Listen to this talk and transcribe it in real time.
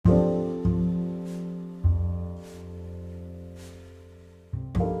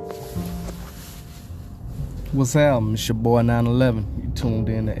What's happening? It's your boy 911. You tuned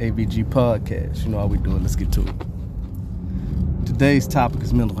in to AVG Podcast. You know how we do it. Let's get to it. Today's topic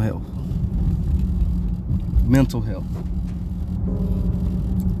is mental health. Mental health.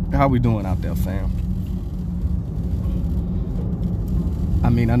 How we doing out there, fam? I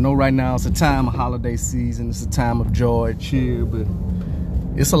mean, I know right now it's a time of holiday season. It's a time of joy, cheer, but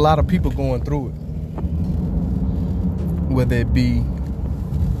it's a lot of people going through it. Whether it be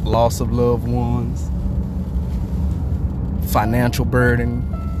loss of loved ones, financial burden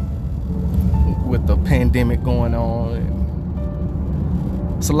with the pandemic going on.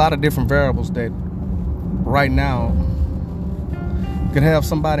 And it's a lot of different variables that right now could have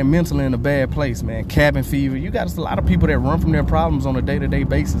somebody mentally in a bad place, man. Cabin fever. You got a lot of people that run from their problems on a day-to-day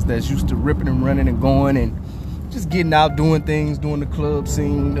basis that's used to ripping and running and going and just getting out, doing things, doing the club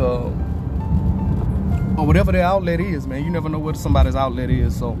scene, or whatever their outlet is, man. You never know what somebody's outlet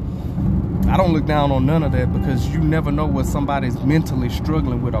is, so I don't look down on none of that because you never know what somebody's mentally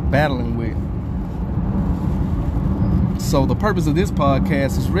struggling with or battling with. So the purpose of this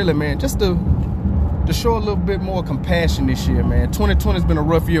podcast is really, man, just to show a little bit more compassion this year, man. 2020 has been a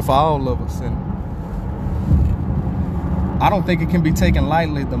rough year for all of us, and I don't think it can be taken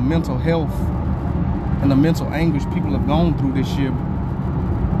lightly, the mental health and the mental anguish people have gone through this year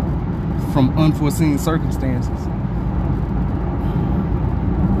from unforeseen circumstances.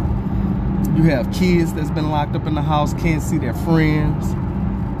 You have kids that's been locked up in the house, can't see their friends.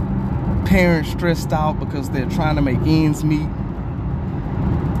 Parents stressed out because they're trying to make ends meet.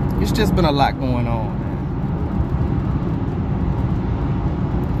 It's just been a lot going on,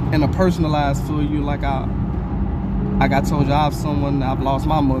 man. And a personalized for you, like I told you, I've lost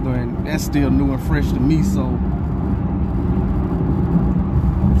my mother, and that's still new and fresh to me. So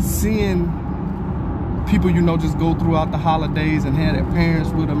seeing people, you know, just go throughout the holidays and have their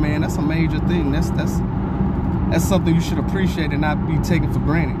parents with them, man, that's a major thing. That's something you should appreciate and not be taken for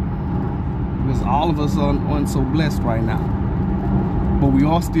granted, because all of us aren't so blessed right now. But we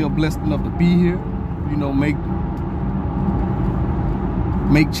are still blessed enough to be here, you know, make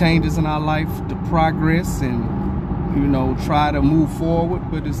changes in our life, to progress, and, you know, try to move forward.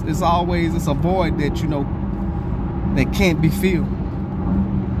 But it's always a void that, you know, that can't be filled.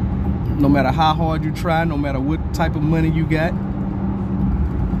 No matter how hard you try, no matter what type of money you got,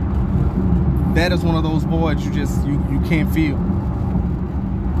 that is one of those voids you can't feel.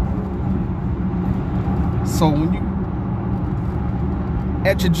 So when you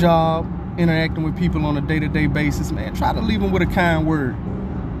at your job, interacting with people on a day-to-day basis, man, try to leave them with a kind word.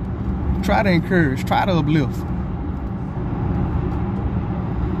 Try to encourage, try to uplift.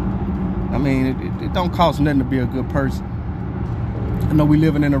 I mean, it don't cost nothing to be a good person. I know we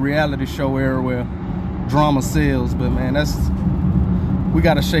living in a reality show era where drama sells, but man, we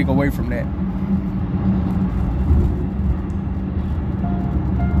gotta shake away from that.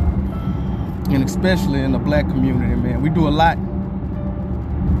 And especially in the black community, man, we do a lot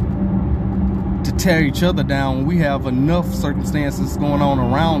to tear each other down when we have enough circumstances going on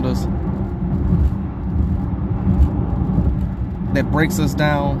around us that breaks us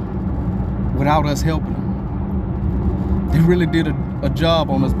down without us helping them. They really did a job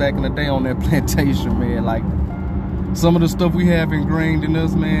on us back in the day on that plantation, man. Like, some of the stuff we have ingrained in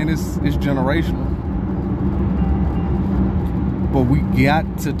us, man, it's generational. But we got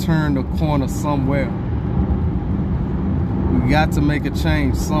to turn the corner somewhere. We got to make a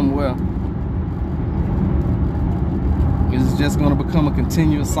change somewhere. It's just going to become a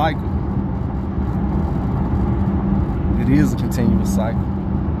continuous cycle. It is a continuous cycle.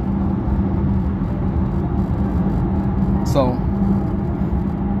 So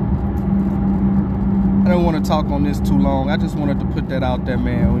I don't want to talk on this too long. I just wanted to put that out there,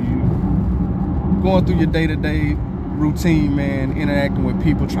 man. When you going through your day-to-day routine, man, interacting with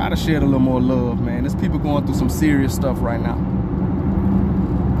people, try to shed a little more love, man. There's people going through some serious stuff right now.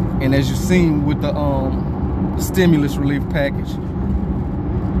 And as you've seen with the stimulus relief package,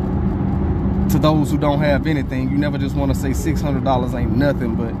 to those who don't have anything, you never just want to say $600 ain't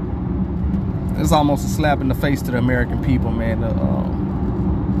nothing, but it's almost a slap in the face to the American people, man.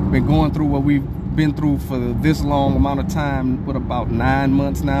 Been going through what we've been through for this long amount of time, what, about 9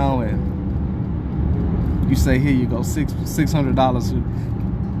 months now, and you say, here you go,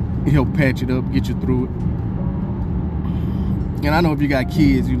 $600, he'll patch it up, get you through it. And I know if you got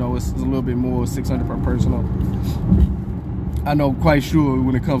kids, you know, it's a little bit more, $600 per person. I know quite sure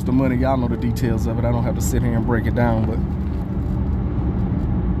when it comes to money, y'all know the details of it. I don't have to sit here and break it down, but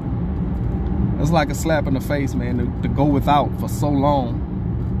it's like a slap in the face, man, to go without for so long.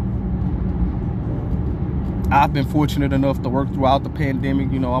 I've been fortunate enough to work throughout the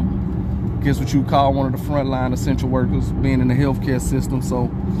pandemic. You know, guess what you call one of the frontline essential workers, being in the healthcare system. So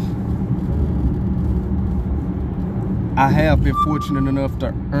I have been fortunate enough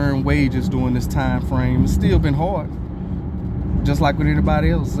to earn wages during this time frame. It's still been hard, just like with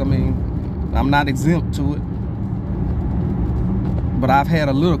anybody else. I mean, I'm not exempt to it, but I've had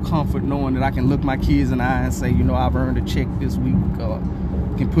a little comfort knowing that I can look my kids in the eye and say, you know, I've earned a check this week, or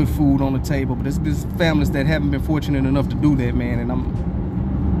can put food on the table. But there's families that haven't been fortunate enough to do that, man, and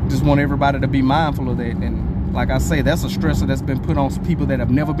I'm just want everybody to be mindful of that. And like I say, that's a stressor that's been put on people that have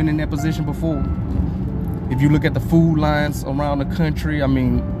never been in that position before. If you look at the food lines around the country, I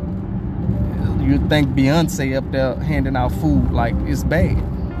mean, you'd think Beyonce up there handing out food. Like, it's bad.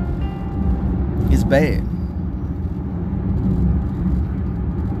 It's bad.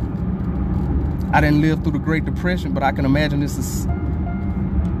 I didn't live through the Great Depression, but I can imagine this is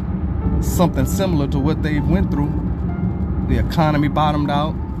something similar to what they went through. The economy bottomed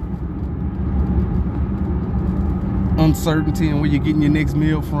out. Uncertainty and where you're getting your next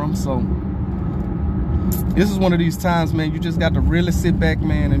meal from. So this is one of these times, man, you just got to really sit back,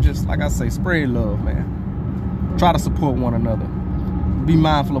 man, and just, like I say, spread love, man. Try to support one another. Be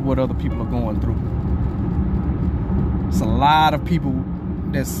mindful of what other people are going through. It's a lot of people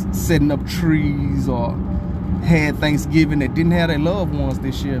that's setting up trees or had Thanksgiving that didn't have their loved ones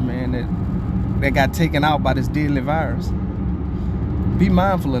this year, man, that got taken out by this deadly virus. Be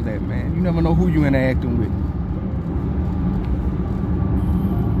mindful of that, man. You never know who you're interacting with.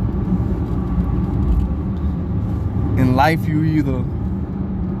 In life, you either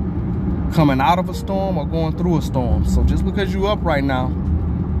coming out of a storm or going through a storm. So just because you're up right now,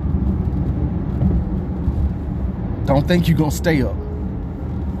 don't think you're gonna stay up.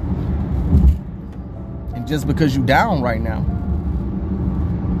 And just because you're down right now,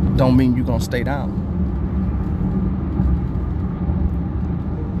 don't mean you're gonna stay down.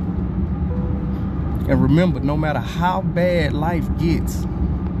 And remember, no matter how bad life gets,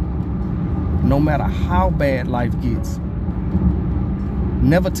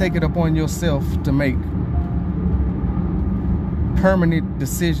 never take it upon yourself to make permanent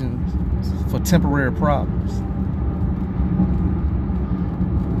decisions for temporary problems.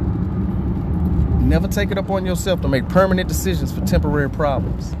 Never take it upon yourself to make permanent decisions for temporary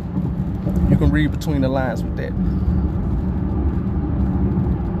problems. You can read between the lines with that.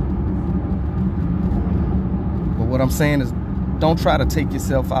 But what I'm saying is, don't try to take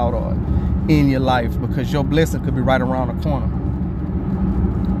yourself out or in your life, because your blessing could be right around the corner.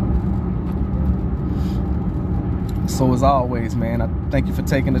 So as always, man, I thank you for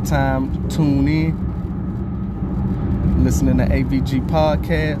taking the time to tune in, listening to AVG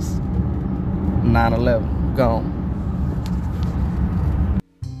Podcast. 9/11 gone.